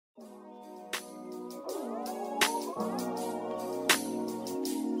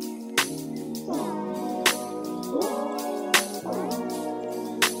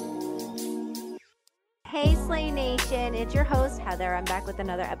It's your host, Heather. I'm back with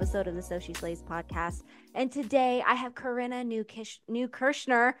another episode of the So She Slays podcast. And today I have Corinna New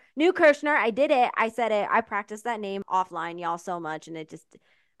Kirshner. I did it. I said it. I practiced that name offline, y'all, so much. And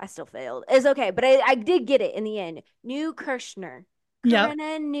I still failed. It's okay. But I did get it in the end. New Kirshner. Yep.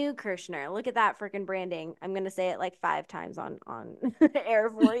 Corinna New Kirshner. Look at that freaking branding. I'm going to say it like 5 times on air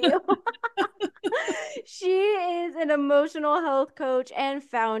for you. She is an emotional health coach and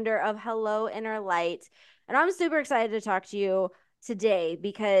founder of Hello Inner Light. And I'm super excited to talk to you today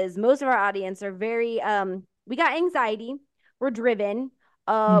because most of our audience are very we got anxiety, we're driven,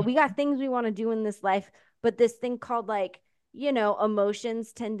 Mm. we got things we want to do in this life, but this thing called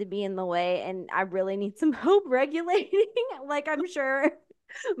emotions tend to be in the way, and I really need some help regulating like I'm sure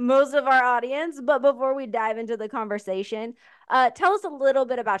most of our audience. But before we dive into the conversation, tell us a little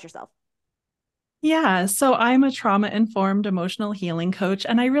bit about yourself. Yeah, so I'm a trauma-informed emotional healing coach,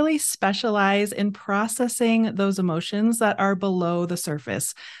 and I really specialize in processing those emotions that are below the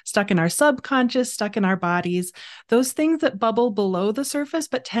surface, stuck in our subconscious, stuck in our bodies, those things that bubble below the surface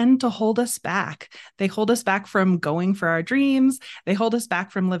but tend to hold us back. They hold us back from going for our dreams. They hold us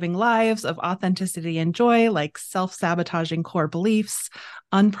back from living lives of authenticity and joy, like self-sabotaging core beliefs,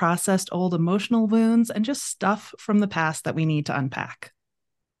 unprocessed old emotional wounds, and just stuff from the past that we need to unpack.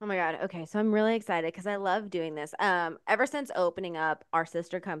 Oh my God. Okay. So I'm really excited because I love doing this. Ever since opening up our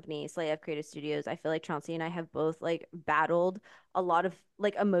sister company, Slay Up Creative Studios, I feel like Chauncey and I have both like battled a lot of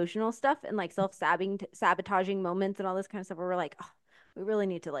like emotional stuff and like sabotaging moments and all this kind of stuff where we're like, oh, we really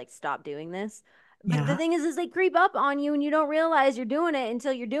need to like stop doing this. But the Yeah, thing is they creep up on you and you don't realize you're doing it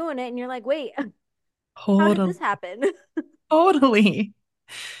until you're doing it. And you're like, wait, how did totally. this happen? Totally.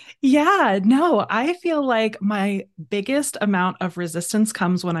 Yeah, no, I feel like my biggest amount of resistance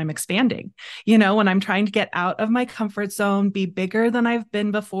comes when I'm expanding. When I'm trying to get out of my comfort zone, be bigger than I've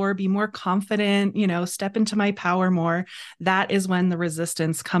been before, be more confident, step into my power more. That is when the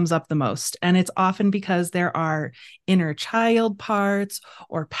resistance comes up the most. And it's often because there are inner child parts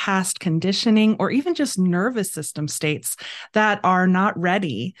or past conditioning or even just nervous system states that are not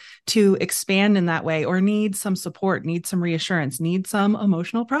ready to expand in that way or need some support, need some reassurance, need some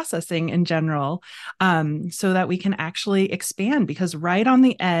emotional processing in general, so that we can actually expand. Because right on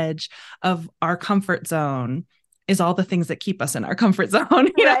the edge of our comfort zone is all the things that keep us in our comfort zone,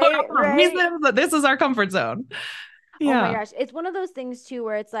 Right, for right. reasons that this is our comfort zone. Oh my Yeah. gosh. It's one of those things too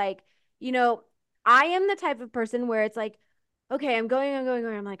where it's like, you know, I am the type of person where it's like, okay, I'm going.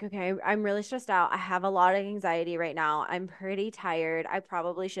 I'm like, okay, I'm really stressed out. I have a lot of anxiety right now. I'm pretty tired. I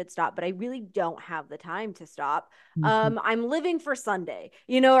probably should stop, but I really don't have the time to stop. Mhm. I'm living for Sunday,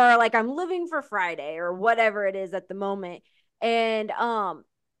 or like I'm living for Friday or whatever it is at the moment. And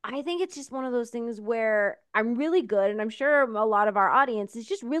I think it's just one of those things where I'm really good, and I'm sure a lot of our audience is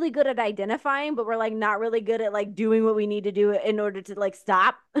just really good at identifying, but we're like not really good at like doing what we need to do in order to like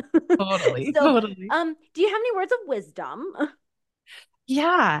stop. Totally. So, Totally. do you have any words of wisdom?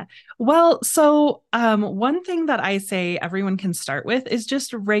 Yeah. Well, so one thing that I say everyone can start with is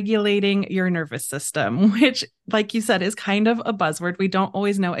just regulating your nervous system, which, like you said, is kind of a buzzword. We don't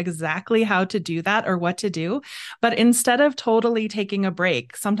always know exactly how to do that or what to do. But instead of totally taking a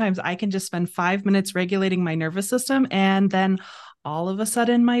break, sometimes I can just spend 5 minutes regulating my nervous system, and then all of a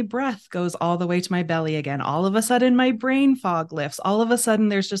sudden my breath goes all the way to my belly again. All of a sudden my brain fog lifts. All of a sudden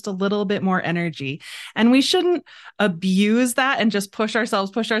there's just a little bit more energy. And we shouldn't abuse that and just push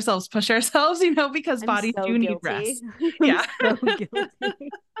ourselves, because I'm bodies so do need guilty. rest. I'm Yeah. so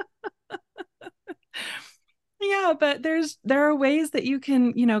guilty. Yeah, but there are ways that you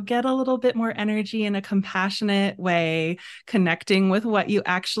can, get a little bit more energy in a compassionate way, connecting with what you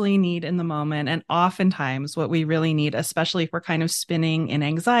actually need in the moment. And oftentimes what we really need, especially if we're kind of spinning in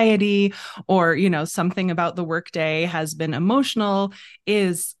anxiety or, something about the workday has been emotional,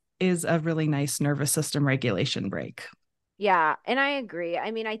 is a really nice nervous system regulation break. Yeah, and I agree.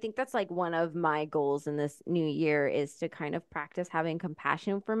 I mean, I think that's like one of my goals in this new year is to kind of practice having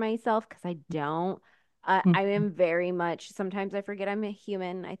compassion for myself because I don't. I Mhm. am very much, sometimes I forget I'm a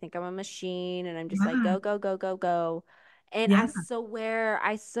human. I think I'm a machine and I'm just like, Yeah. go, go, go, go, go. And Yeah.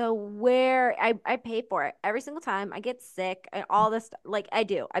 I pay for it every single time I get sick and all this, like I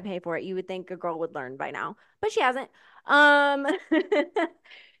do, I pay for it. You would think a girl would learn by now, but she hasn't. Um,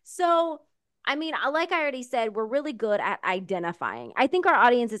 so. I mean, like I already said, we're really good at identifying. I think our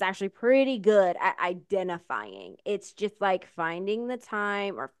audience is actually pretty good at identifying. It's just like finding the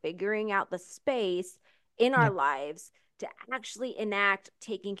time or figuring out the space in our Yeah. lives to actually enact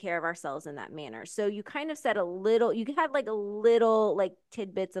taking care of ourselves in that manner. So you kind of said a little, you had like a little like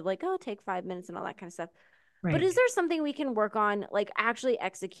tidbits of like, oh, take 5 minutes and all that kind of stuff. But is Right. there something we can work on, like actually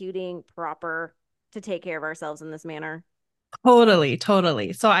executing proper to take care of ourselves in this manner? Totally,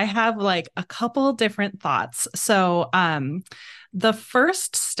 totally. So I have like a couple different thoughts. The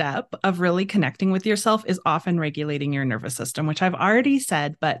first step of really connecting with yourself is often regulating your nervous system, which I've already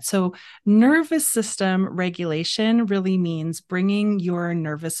said. But so nervous system regulation really means bringing your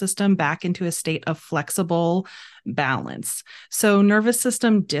nervous system back into a state of flexible balance. So nervous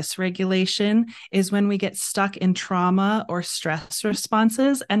system dysregulation is when we get stuck in trauma or stress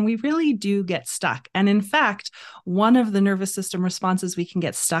responses, and we really do get stuck. And in fact, one of the nervous system responses we can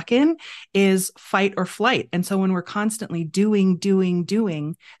get stuck in is fight or flight. And so when we're constantly doing,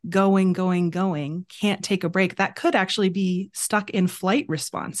 going, can't take a break, that could actually be stuck in flight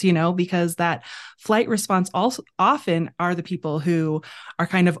response, because that flight response also often are the people who are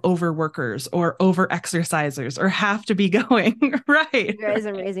kind of overworkers or over exercisers or have to be going. You Right. guys,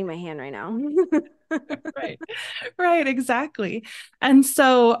 I'm raising my hand right now. Right. Right, exactly. And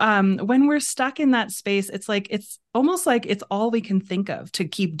so when we're stuck in that space, it's almost like it's all we can think of to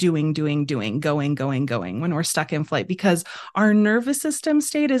keep doing, going when we're stuck in flight, because our nervous system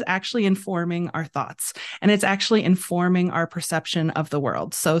state is actually informing our thoughts and it's actually informing our perception of the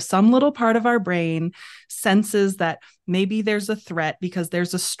world. So some little part of our brain senses that maybe there's a threat because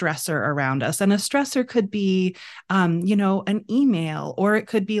there's a stressor around us. And a stressor could be an email, or it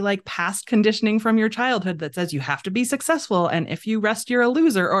could be like past conditioning from your childhood that says you have to be successful. And if you rest, you're a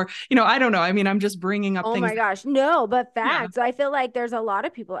loser. Or, I don't know. I mean, I'm just bringing up Oh things. my gosh. No, but Yeah. facts. I feel like there's a lot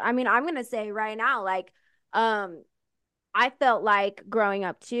of people. I mean, I'm gonna say right now, like, um, I felt like growing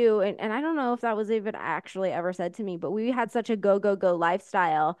up too, and I don't know if that was even actually ever said to me, but we had such a go, go, go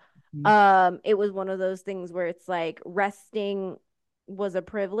lifestyle. It was one of those things where it's like resting was a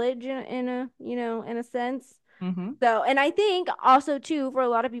privilege in a, in a sense. Mm-hmm. So, and I think also too, for a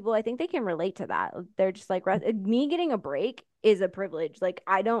lot of people, I think they can relate to that. They're just like, me getting a break is a privilege. Like,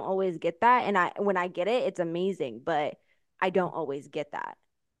 I don't always get that. And when I get it, it's amazing, but I don't always get that.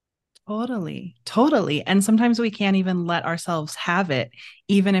 Totally, totally. And sometimes we can't even let ourselves have it,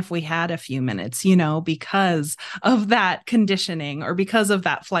 even if we had a few minutes, because of that conditioning or because of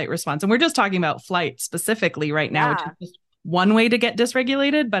that flight response. And we're just talking about flight specifically right now, which is Yeah. just one way to get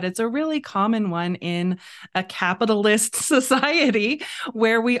dysregulated, but it's a really common one in a capitalist society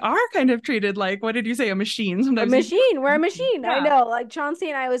where we are kind of treated like, what did you say, a machine? A Sometimes you feel machine. We're like a a machine. machine. I Yeah. know. Like Chauncey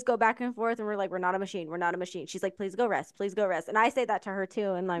and I always go back and forth and we're like, we're not a machine. We're not a machine. She's like, please go rest. Please go rest. And I say that to her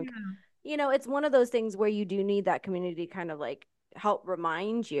too. And like, Yeah. it's one of those things where you do need that community kind of like help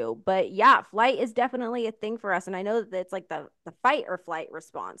remind you. But yeah, flight is definitely a thing for us. And I know that it's like the fight or flight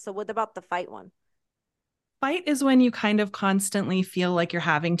response. So what about the fight one? Fight is when you kind of constantly feel like you're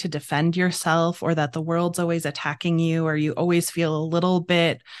having to defend yourself, or that the world's always attacking you, or you always feel a little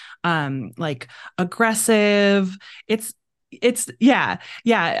bit like aggressive. It's yeah.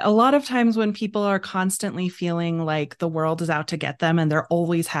 A lot of times when people are constantly feeling like the world is out to get them and they're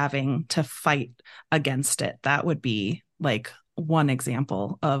always having to fight against it, that would be like one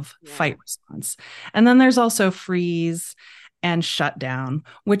example of Yeah. fight response. And then there's also freeze and shut down,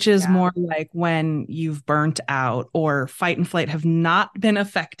 which is Yeah. more like when you've burnt out or fight and flight have not been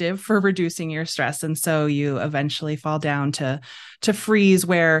effective for reducing your stress. And so you eventually fall down to freeze,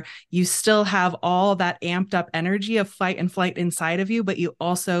 where you still have all that amped up energy of fight and flight inside of you, but you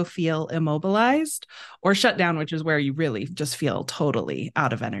also feel immobilized, or shut down, which is where you really just feel totally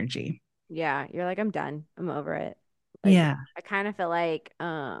out of energy. Yeah. You're like, I'm done. I'm over it. Like Yeah. I kind of feel like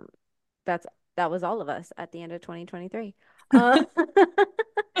that's that was all of us at the end of 2023. Uh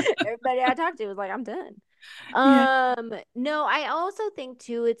everybody I talked to was like, I'm done. Yeah. No, I also think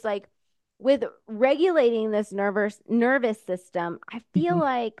too, it's like with regulating this nervous system, I feel Mm-hmm.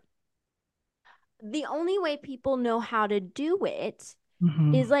 like the only way people know how to do it is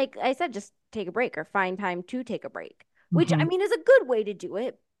Mm-hmm. like I said, just take a break or find time to take a break, which I Mm-hmm. mean is a good way to do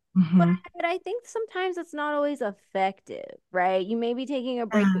it. But Mm-hmm. I think sometimes it's not always effective, right? You may be taking a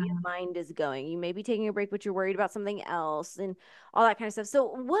break, but your mind is going. You may be taking a break, but you're worried about something else and all that kind of stuff. So,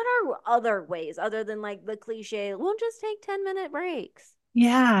 what are other ways other than like the cliche, we'll just take 10-minute breaks?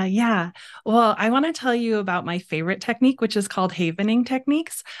 Yeah, yeah. Well, I want to tell you about my favorite technique, which is called havening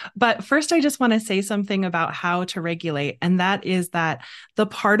techniques. But first, I just want to say something about how to regulate. And that is that the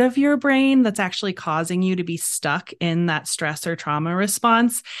part of your brain that's actually causing you to be stuck in that stress or trauma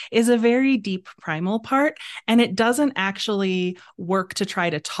response is a very deep primal part. And it doesn't actually work to try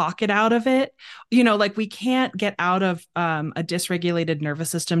to talk it out of it. Like we can't get out of a dysregulated nervous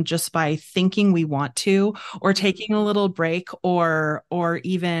system just by thinking we want to, or taking a little break, or or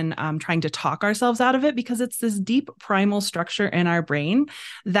even trying to talk ourselves out of it, because it's this deep primal structure in our brain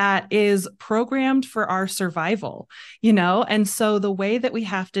that is programmed for our survival, you know? And so the way that we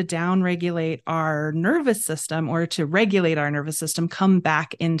have to down regulate our nervous system, or to regulate our nervous system, come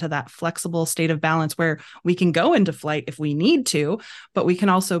back into that flexible state of balance where we can go into flight if we need to, but we can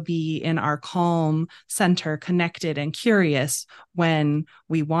also be in our calm center, connected and curious when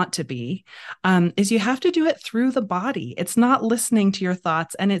we want to be, is you have to do it through the body. It's not listening to your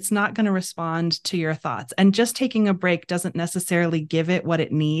thoughts, and it's not going to respond to your thoughts. And just taking a break doesn't necessarily give it what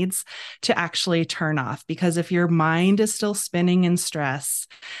it needs to actually turn off. Because if your mind is still spinning in stress,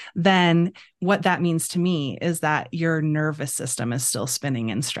 then what that means to me is that your nervous system is still spinning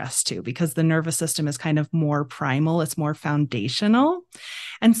in stress too, because the nervous system is kind of more primal, it's more foundational.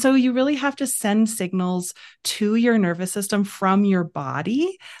 And so you really have to send signals to your nervous system from your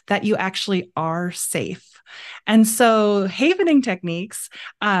body that you actually are safe. And so havening techniques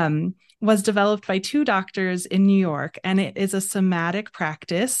was developed by two doctors in New York, and it is a somatic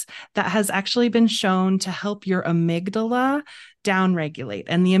practice that has actually been shown to help your amygdala downregulate.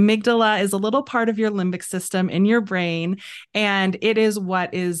 And the amygdala is a little part of your limbic system in your brain. And it is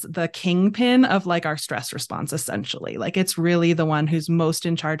what is the kingpin of like our stress response, essentially. Like it's really the one who's most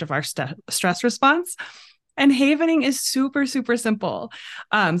in charge of our stress response. And havening is super, super simple.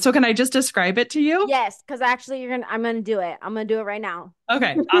 So can I just describe it to you? Yes, because actually I'm gonna do it. I'm gonna do it right now.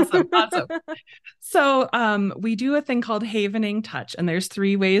 Okay, awesome, awesome. So we do a thing called havening touch, and there's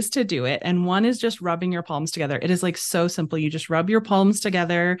three ways to do it. And one is just rubbing your palms together. It is like so simple. You just rub your palms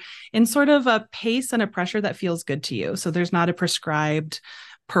together in sort of a pace and a pressure that feels good to you. So there's not a prescribed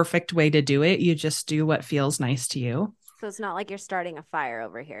perfect way to do it. You just do what feels nice to you. So it's not like you're starting a fire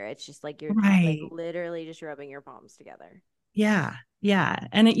over here. It's just like you're like Right. literally just rubbing your palms together. Yeah. Yeah.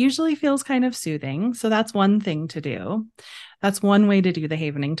 And it usually feels kind of soothing. So that's one thing to do. That's one way to do the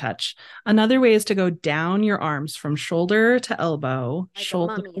havening touch. Another way is to go down your arms from shoulder to elbow, Like a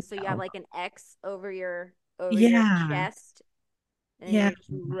shoulder mummy. to So you have elbow. like an X over your Yeah. chest, and then Yeah. you're just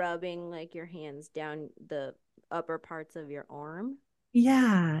rubbing like your hands down the upper parts of your arm.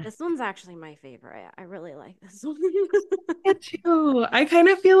 Yeah. This one's actually my favorite. I really like this one. Me too. I kind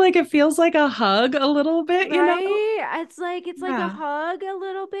of feel like it feels like a hug a little bit, you know? Right? It's like a Yeah. hug a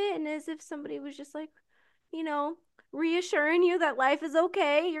little bit, and as if somebody was just like, you know, reassuring you that life is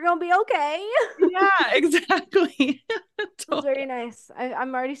okay. You're gonna be okay. Yeah, exactly. It's very Totally. nice.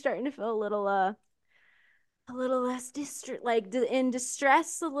 I'm already starting to feel a little less in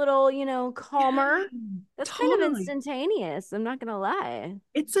distress, a little, calmer. That's kind of Totally. instantaneous. I'm not gonna lie.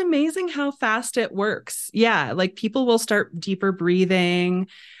 It's amazing how fast it works. Yeah, like people will start deeper breathing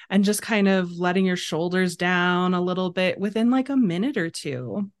and just kind of letting your shoulders down a little bit within like a minute or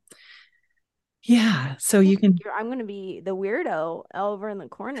two. Yeah, so I you think can. I'm gonna be the weirdo over in the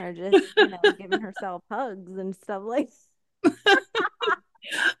corner, just giving herself hugs and stuff like.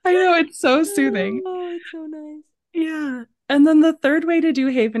 I know it's so soothing. Oh, it's so nice. Yeah. And then the third way to do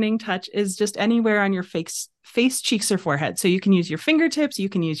havening touch is just anywhere on your face, cheeks, or forehead. So you can use your fingertips, you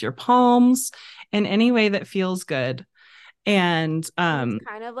can use your palms in any way that feels good. And And it's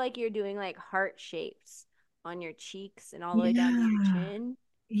kind of like you're doing like heart shapes on your cheeks and all the way down to your yeah. chin.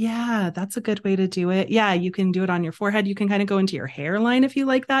 Yeah, that's a good way to do it. Yeah, you can do it on your forehead. You can kind of go into your hairline if you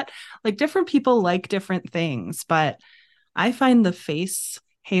like that. Like different people like different things, but I find the face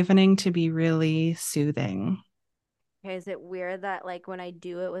havening to be really soothing. Okay, is it weird that like when I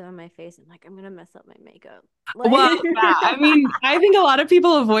do it with on my face, I'm like, I'm gonna mess up my makeup? Well, Like yeah, I mean, I think a lot of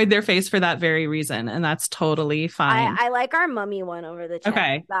people avoid their face for that very reason, and that's totally fine. I like our mummy one over the chest.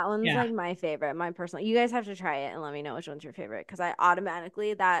 Okay. That one's Yeah. like my favorite, my personal. You guys have to try it and let me know which one's your favorite because I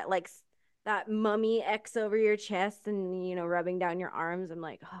automatically that mummy X over your chest and rubbing down your arms. I'm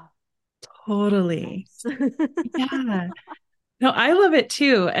like, oh, Totally. nice. Yeah. No, I love it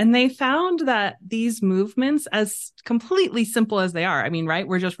too. And they found that these movements, as completely simple as they are, I mean, right?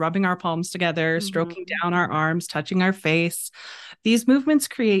 We're just rubbing our palms together, stroking hmm down our arms, touching our face. These movements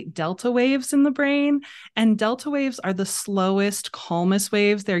create delta waves in the brain. And delta waves are the slowest, calmest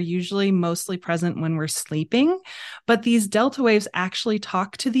waves. They're usually mostly present when we're sleeping. But these delta waves actually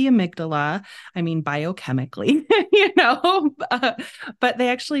talk to the amygdala. I mean, biochemically, but they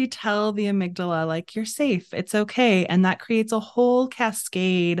actually tell the amygdala, like, you're safe, it's okay. And that creates a whole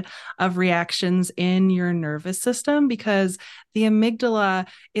cascade of reactions in your nervous system because the amygdala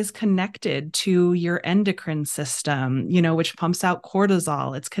is connected to your endocrine system, which pumps out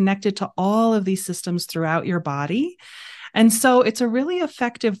cortisol. It's connected to all of these systems throughout your body. And so it's a really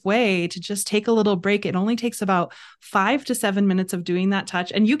effective way to just take a little break. It only takes about 5 to 7 minutes of doing that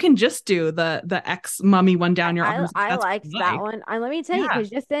touch. And you can just do the X mummy one down your arms if I that's what liked you that like. one. I let me tell you, Yeah. because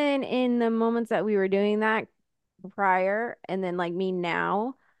just in the moments that we were doing that prior, and then like me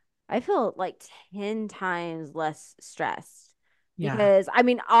now, I feel like 10 times less stressed. Yeah. Because I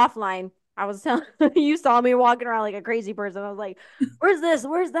mean, offline, I was telling you saw me walking around like a crazy person. I was like, where's this?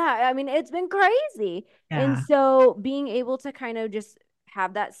 Where's that? I mean, it's been crazy. And Yeah. so being able to kind of just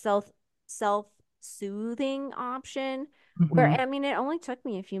have that self-soothing option where Mhm. I mean, it only took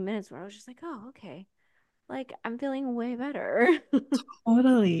me a few minutes where I was just like, oh, okay. Like I'm feeling way better.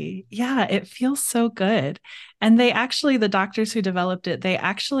 Totally. Yeah, it feels so good. And they actually, the doctors who developed it, they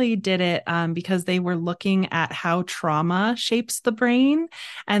actually did it because they were looking at how trauma shapes the brain.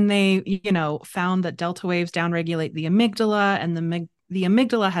 And they, found that delta waves downregulate the amygdala, and the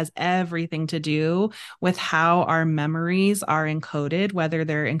amygdala has everything to do with how our memories are encoded, whether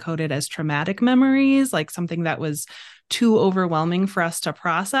they're encoded as traumatic memories, like something that was too overwhelming for us to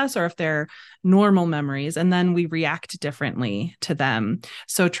process, or if they're normal memories, and then we react differently to them.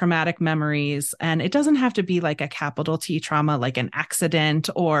 So traumatic memories, and it doesn't have to be like a capital T trauma, like an accident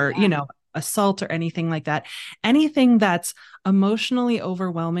or, Yeah. assault or anything like that. Anything that's emotionally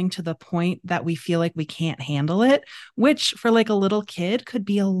overwhelming to the point that we feel like we can't handle it, which for like a little kid could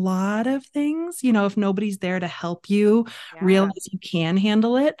be a lot of things, if nobody's there to help you Yeah. realize you can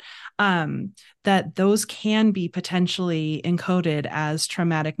handle it. Um, that those can be potentially encoded as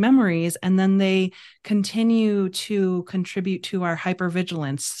traumatic memories. And then they continue to contribute to our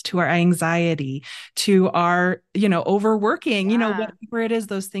hypervigilance, to our anxiety, to our, overworking, Yeah. whatever it is,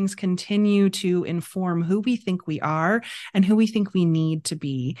 those things continue to inform who we think we are and who we think we need to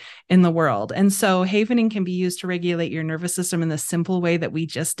be in the world. And so havening can be used to regulate your nervous system in the simple way that we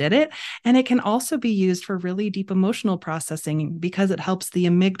just did it. And it can also be used for really deep emotional processing because it helps the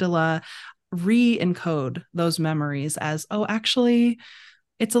amygdala re-encode those memories as, oh, actually,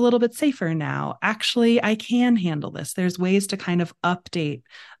 it's a little bit safer now. Actually, I can handle this. There's ways to kind of update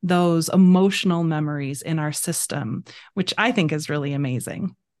those emotional memories in our system, which I think is really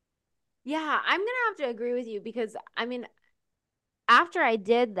amazing. Yeah, I'm gonna have to agree with you because I mean, after I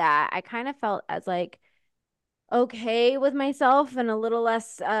did that, I kind of felt as like okay with myself and a little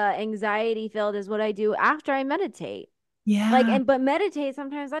less anxiety filled is what I do after I meditate. Like, Yeah, and but meditate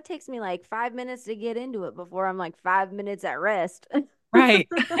sometimes that takes me like 5 minutes to get into it before I'm like 5 minutes at rest. right.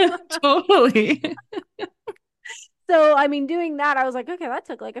 Totally. So, I mean, doing that, I was like, okay, that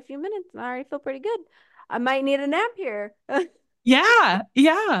took like a few minutes. I already feel pretty good. I might need a nap here. Yeah,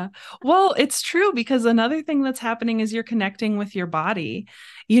 yeah. Well, it's true because another thing that's happening is you're connecting with your body,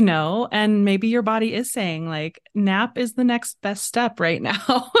 and maybe your body is saying, like, nap is the next best step right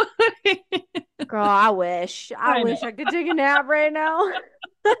now. Girl, I wish. I I know, wish I could take a nap right now.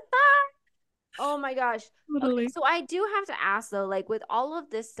 Oh my gosh. Okay, totally. so I do have to ask though, like with all of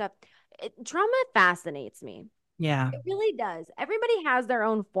this stuff, trauma fascinates me. Yeah. It really does. Everybody has their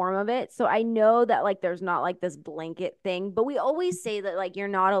own form of it. So I know that like there's not like this blanket thing, but we always say that like you're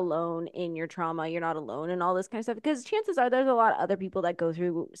not alone in your trauma, you're not alone in all this kind of stuff because chances are there's a lot of other people that go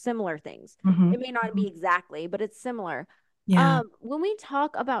through similar things. Hmm. It may not be exactly, but it's similar. Yeah. When we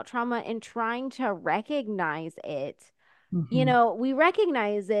talk about trauma and trying to recognize it, Hmm. we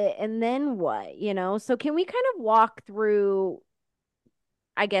recognize it and then what, So can we kind of walk through,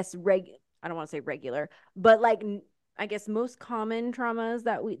 I guess, I don't want to say regular, but like, I guess most common traumas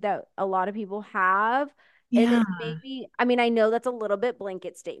that a lot of people have. And then Yeah. maybe, I mean, I know that's a little bit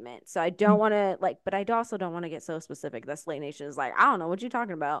blanket statement. So I don't want to like, but I also don't want to get so specific that Slay Nation is like, I don't know what you're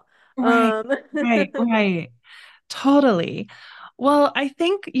talking about. Right. Right. Right. Totally. Well, I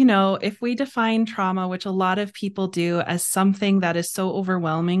think, if we define trauma, which a lot of people do, as something that is so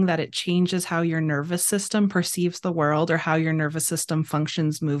overwhelming that it changes how your nervous system perceives the world or how your nervous system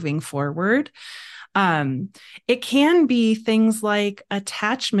functions moving forward, um, it can be things like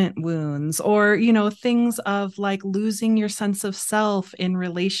attachment wounds or, things of like losing your sense of self in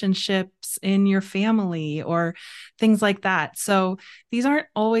relationships in your family or things like that. So these aren't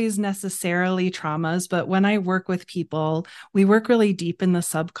always necessarily traumas, but when I work with people, we work really deep in the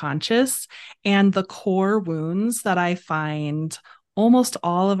subconscious, and the core wounds that I find almost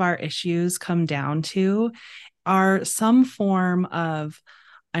all of our issues come down to are some form of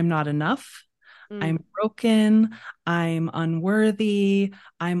I'm not enough. Mm. I'm broken, I'm unworthy,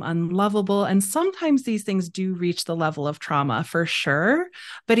 I'm unlovable. And sometimes these things do reach the level of trauma for sure.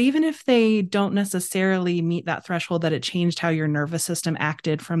 But even if they don't necessarily meet that threshold that it changed how your nervous system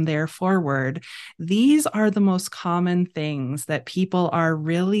acted from there forward, these are the most common things that people are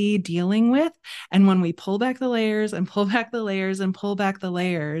really dealing with. And when we pull back the layers and pull back the layers and pull back the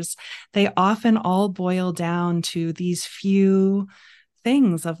layers, they often all boil down to these few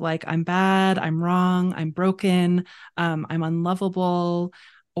things of like, I'm bad, I'm wrong, I'm broken, I'm unlovable,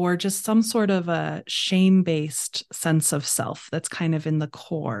 or just some sort of a shame based sense of self that's kind of in the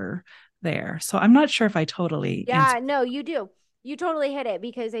core there. So I'm not sure if I totally Yeah, answered. no, you do. You totally hit it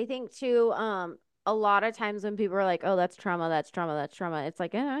because I think too, a lot of times when people are like, "Oh, that's trauma, that's trauma, that's trauma," it's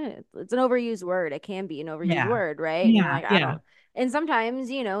like, it's an overused word. It can be an overused Yeah. word, right? And you're Yeah. like, I Yeah. don't. And sometimes,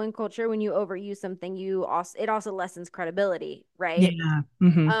 in culture, when you overuse something, it also lessens credibility, right? Yeah.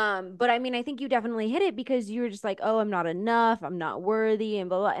 Hmm. But I mean, I think you definitely hit it because you were just like, "Oh, I'm not enough, I'm not worthy," and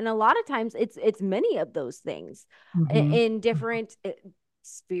blah blah. And a lot of times, it's many of those things Hmm. in different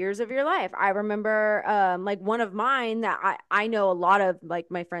spheres of your life. I remember like one of mine that I know a lot of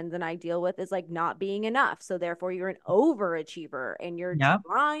like my friends and I deal with is like not being enough. So therefore you're an overachiever and you're Yep.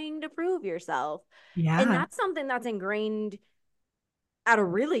 trying to prove yourself. And Yeah. that's something that's ingrained at a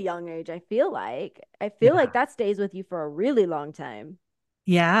really young age, I feel like. I feel like Yeah. that stays with you for a really long time.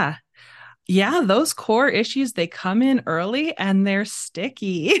 Yeah. Yeah. Those core issues, they come in early and they're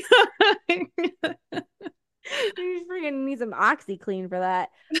sticky. You freaking need some OxyClean for that.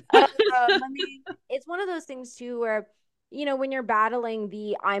 I mean, it's one of those things too where, when you're battling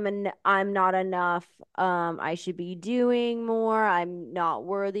the I'm not enough, I should be doing more, I'm not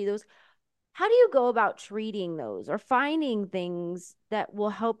worthy, those, how do you go about treating those or finding things that will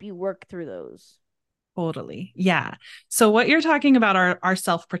help you work through those? Totally. Yeah. So what you're talking about are our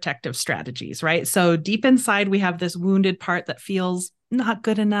self-protective strategies, right? So deep inside we have this wounded part that feels not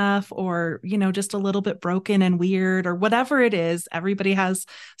good enough or, just a little bit broken and weird or whatever it is. Everybody has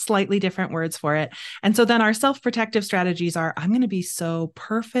slightly different words for it. And so then our self-protective strategies are I'm going to be so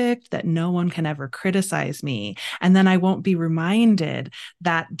perfect that no one can ever criticize me. And then I won't be reminded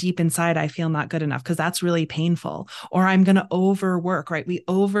that deep inside I feel not good enough because that's really painful. Or I'm going to overwork, right? We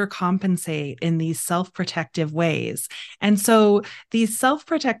overcompensate in these self protective ways. And so these self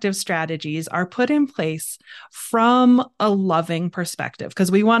protective strategies are put in place from a loving perspective because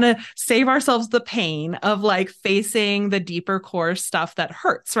we want to save ourselves the pain of like facing the deeper core stuff that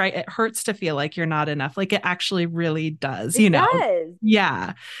hurts, right? It hurts to feel like you're not enough. Like it actually really does, It does.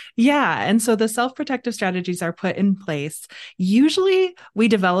 Yeah. Yeah. And so the self protective strategies are put in place. Usually we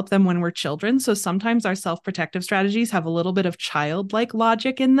develop them when we're children. So sometimes our self protective strategies have a little bit of childlike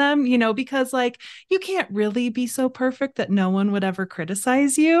logic in them, because like you can't really be so perfect that no one would ever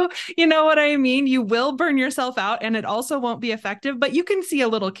criticize you. You know what I mean? You will burn yourself out and it also won't be effective, but you can see a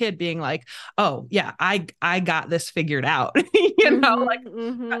little kid being like, "Oh, yeah, I got this figured out." Mm-hmm. I'm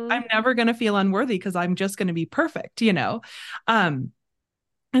Mm-hmm. never going to feel unworthy because I'm just going to be perfect. Um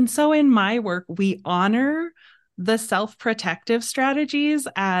and so in my work, we honor the self protective strategies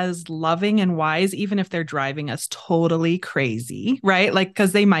as loving and wise, even if they're driving us totally crazy, right? Like,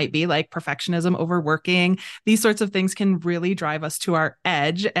 because they might be like perfectionism, overworking, these sorts of things can really drive us to our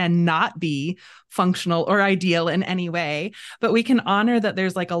edge and not be functional or ideal in any way. But we can honor that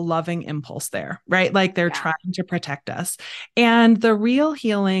there's like a loving impulse there, right? Like they're Yeah. trying to protect us. And the real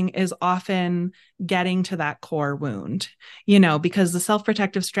healing is often getting to that core wound, because the self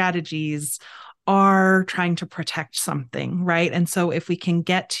protective strategies are trying to protect something, right? And so if we can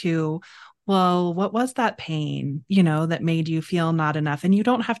get to, well, what was that pain, that made you feel not enough? And you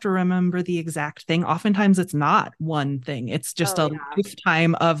don't have to remember the exact thing. Oftentimes it's not one thing, it's just Oh a yeah.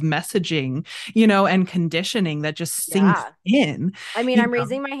 lifetime of messaging, and conditioning that just sinks Yeah. in, I mean, you I'm know.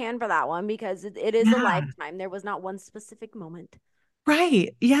 raising my hand for that one because it is a Yeah. lifetime. There was not one specific moment.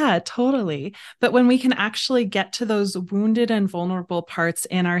 Right. Yeah, totally. But when we can actually get to those wounded and vulnerable parts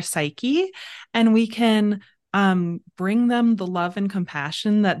in our psyche and we can bring them the love and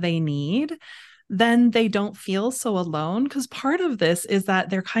compassion that they need, then they don't feel so alone. Because part of this is that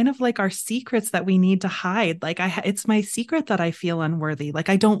they're kind of like our secrets that we need to hide. Like it's my secret that I feel unworthy. Like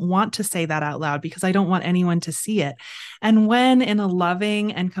I don't want to say that out loud because I don't want anyone to see it. And when in a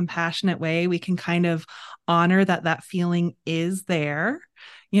loving and compassionate way, we can kind of honor that that feeling is there,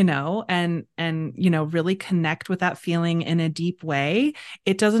 and really connect with that feeling in a deep way,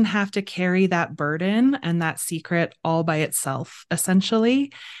 it doesn't have to carry that burden and that secret all by itself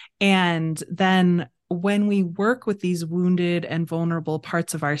essentially. And then when we work with these wounded and vulnerable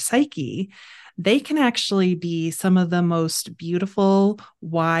parts of our psyche, they can actually be some of the most beautiful,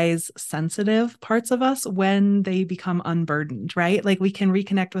 wise, sensitive parts of us when they become unburdened, right? Like we can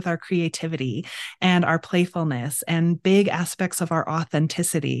reconnect with our creativity and our playfulness and big aspects of our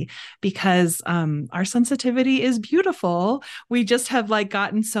authenticity because our sensitivity is beautiful. We just have like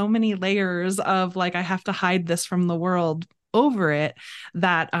gotten so many layers of like, I have to hide this from the world over it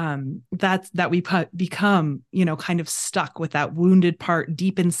that we become kind of stuck with that wounded part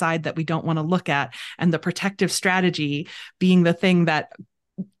deep inside that we don't want to look at, and the protective strategy being the thing that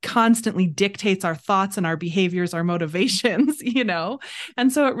constantly dictates our thoughts and our behaviors, our motivations.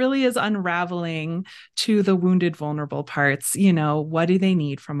 And so it really is unraveling to the wounded, vulnerable parts. What do they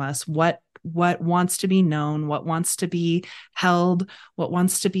need from us? What wants to be known, what wants to be held, what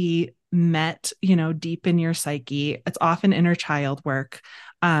wants to be met, deep in your psyche. It's often inner child work.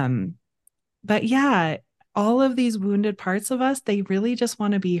 But yeah, all of these wounded parts of us, they really just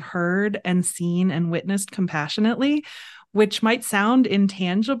want to be heard and seen and witnessed compassionately, which might sound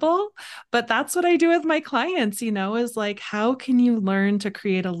intangible, but that's what I do with my clients, is like, how can you learn to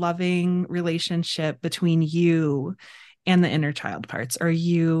create a loving relationship between you and the inner child parts, or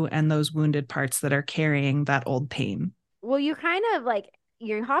you and those wounded parts that are carrying that old pain? Well, you kind of like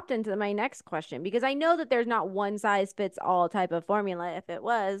you hopped into my next question because I know that there's not one size fits all type of formula. If it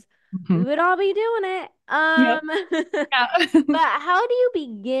was, we Mhm. would all be doing it. Yep. Yeah. But how do you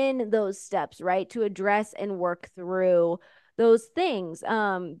begin those steps, right, to address and work through those things?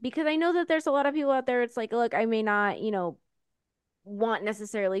 Because I know that there's a lot of people out there, it's like, look, I may not, want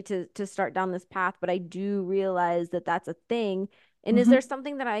necessarily to start down this path, but I do realize that that's a thing. And is Mhm. there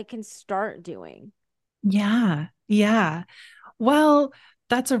something that I can start doing? Yeah. Yeah. Well,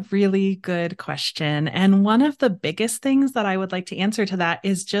 that's a really good question. And one of the biggest things that I would like to answer to that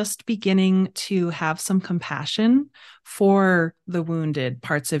is just beginning to have some compassion for the wounded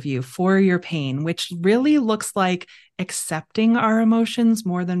parts of you, for your pain, which really looks like accepting our emotions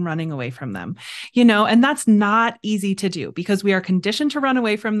more than running away from them. And that's not easy to do because we are conditioned to run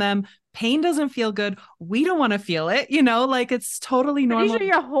away from them. Pain doesn't feel good. We don't want to feel it, like it's totally Pretty normal. sure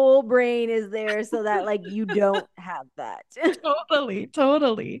your whole brain is there so that like you don't have that. Totally,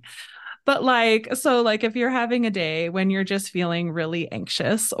 totally. But like if you're having a day when you're just feeling really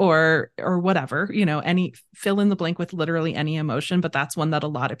anxious or whatever, any fill in the blank with literally any emotion, but that's one that a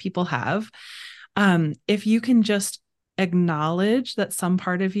lot of people have. If you can just acknowledge that some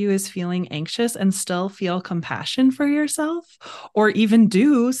part of you is feeling anxious and still feel compassion for yourself, or even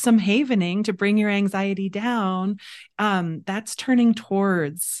do some havening to bring your anxiety down, that's turning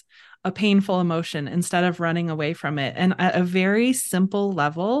towards a painful emotion instead of running away from it. And at a very simple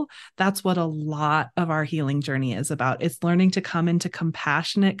level, that's what a lot of our healing journey is about. It's learning to come into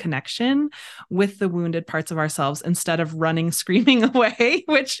compassionate connection with the wounded parts of ourselves instead of running screaming away,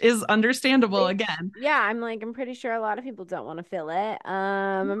 which is understandable Which, again. yeah, I'm pretty sure a lot of people don't want to feel it.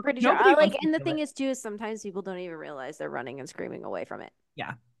 I'm pretty sure Nobody like wants to and the feel thing it. is too, sometimes people don't even realize they're running and screaming away from it.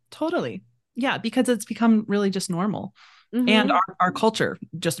 Yeah, totally. Yeah, because it's become really just normal. And Mm-hmm. our culture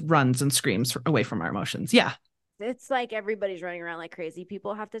just runs and screams away from our emotions. Yeah. It's like everybody's running around like crazy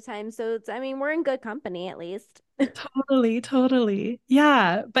people half the time. So it's, I mean, we're in good company at least. Totally, totally.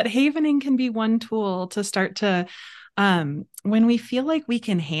 Yeah, but havening can be one tool to start to when we feel like we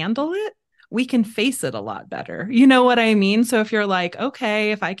can handle it, we can face it a lot better. You know what I mean? So if you're like,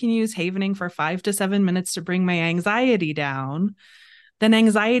 okay, if I can use havening for 5 to 7 minutes to bring my anxiety down, then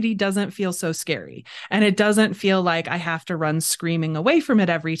anxiety doesn't feel so scary. And it doesn't feel like I have to run screaming away from it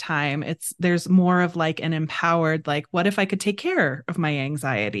every time. There's more of like an empowered, like, what if I could take care of my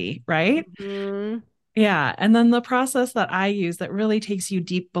anxiety, right? Hmm. Yeah. And then the process that I use that really takes you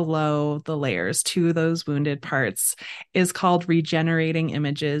deep below the layers to those wounded parts is called regenerating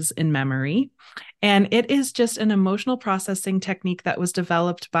images in memory. And it is just an emotional processing technique that was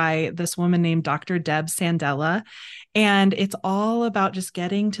developed by this woman named Dr. Deb Sandella. And it's all about just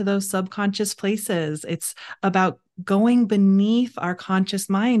getting to those subconscious places. It's about going beneath our conscious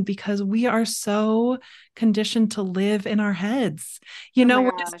mind because we are so conditioned to live in our heads. Oh my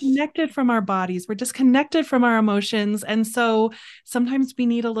We're gosh. disconnected from our bodies, we're disconnected from our emotions. And so sometimes we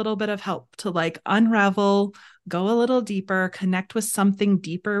need a little bit of help to like unravel, go a little deeper, connect with something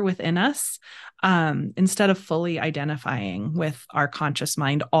deeper within us, instead of fully identifying with our conscious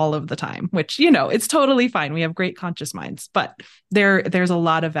mind all of the time, which, it's totally fine. We have great conscious minds, but there's a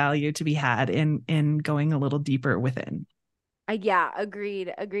lot of value to be had in going a little deeper within. Yeah,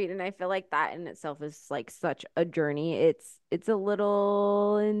 agreed, agreed. And I feel like that in itself is like such a journey. It's a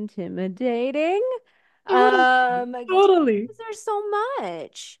little Totally. because Totally. there's so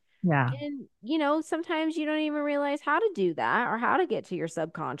much. Yeah. And, sometimes you don't even realize how to do that or how to get to your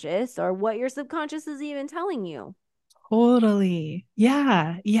subconscious or what your subconscious is even telling you. Totally.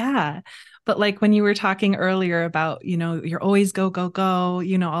 Yeah. Yeah. But like when you were talking earlier about, you're always go, go, go,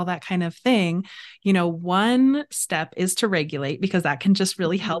 all that kind of thing, one step is to regulate because that can just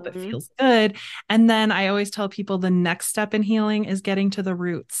really help. It Mhm. feels good. And then I always tell people the next step in healing is getting to the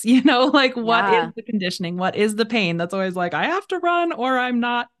roots, like what is Yeah. the conditioning? What is the pain? That's always like, I have to run or I'm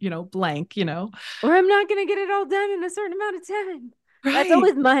not, blank. Or I'm not going to get it all done in a certain amount of time. That's Right.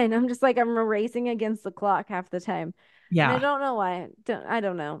 always mine. I'm just like, I'm racing against the clock half the time. And I Yeah. don't know why. I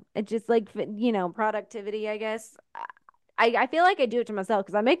don't know. It's just like, productivity, I guess. I feel like I do it to myself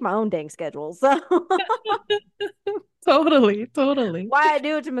because I make my own dang schedule. So Totally. Totally. why I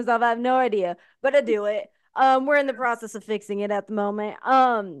do it to myself, I have no idea, but I do it. We're in the process of fixing it at the moment.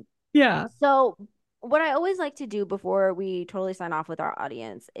 Yeah. So what I always like to do before we totally sign off with our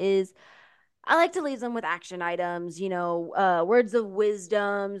audience is I like to leave them with action items, words of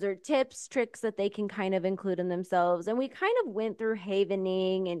wisdoms or tips, tricks that they can kind of include in themselves. And we kind of went through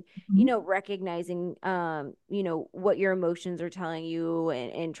havening and, recognizing, what your emotions are telling you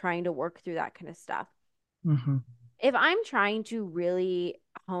and trying to work through that kind of stuff. Mm-hmm. If I'm trying to really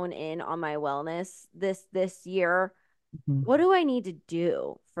hone in on my wellness this year, Mm-hmm. what do I need to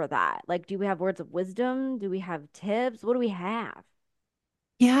do for that? Like, do we have words of wisdom? Do we have tips? What do we have?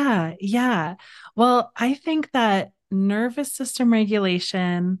 Yeah, yeah. Well, I think that nervous system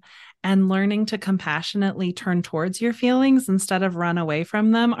regulation and learning to compassionately turn towards your feelings instead of run away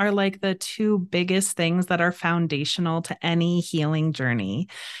from them are like the two biggest things that are foundational to any healing journey.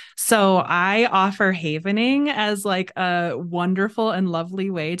 So I offer havening as like a wonderful and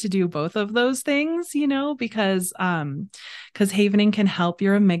lovely way to do both of those things, because havening can help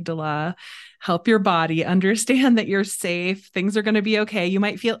your amygdala help your body understand that you're safe. Things are going to be okay. You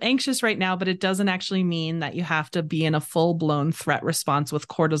might feel anxious right now, but it doesn't actually mean that you have to be in a full blown threat response with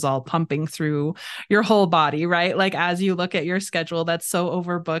cortisol pumping through your whole body, right? Like as you look at your schedule that's so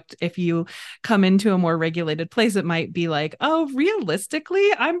overbooked, if you come into a more regulated place, it might be like, oh, realistically,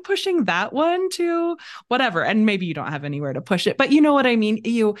 I'm pushing that one to whatever. And maybe you don't have anywhere to push it, but you know what I mean?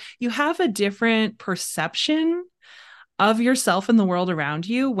 You have a different perception of yourself and the world around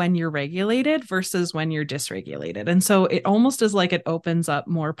you when you're regulated versus when you're dysregulated. And so it almost is like it opens up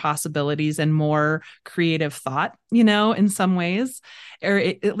more possibilities and more creative thought, in some ways, or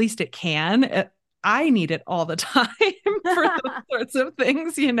at least it can. I need it all the time for those sorts of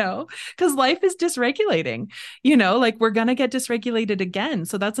things, because life is dysregulating, like we're going to get dysregulated again.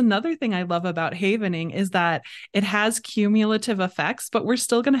 So that's another thing I love about havening is that it has cumulative effects, but we're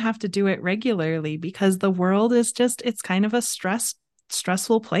still going to have to do it regularly because the world is just, it's kind of a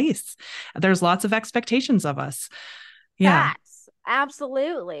stressful place. There's lots of expectations of us. Yeah. Facts.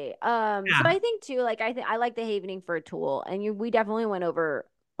 Absolutely. So Yeah. I think too, like I like the havening for a tool, and we definitely went over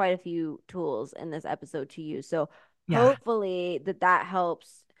quite a few tools in this episode to use. So Yeah. hopefully that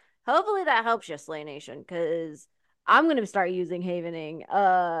helps. Hopefully that helps you, Slay Nation, because I'm gonna start using havening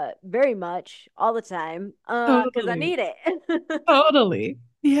very much all the time because I Totally. need it. Totally.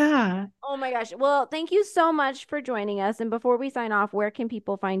 Yeah. Oh my gosh. Well, thank you so much for joining us. And before we sign off, where can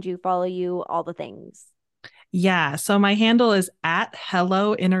people find you, follow you, all the things? Yeah. So my handle is at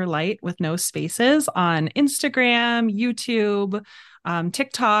Hello Inner Light with no spaces on Instagram, YouTube,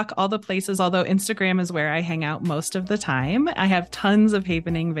 TikTok, all the places. Although Instagram is where I hang out most of the time. I have tons of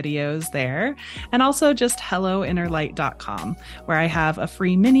havening videos there. And also just helloinnerlight.com, where I have a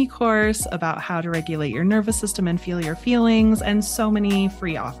free mini course about how to regulate your nervous system and feel your feelings, and so many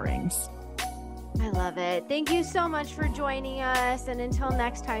free offerings. I love it. Thank you so much for joining us. And until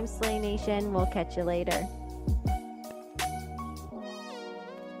next time, Slay Nation, we'll catch you later.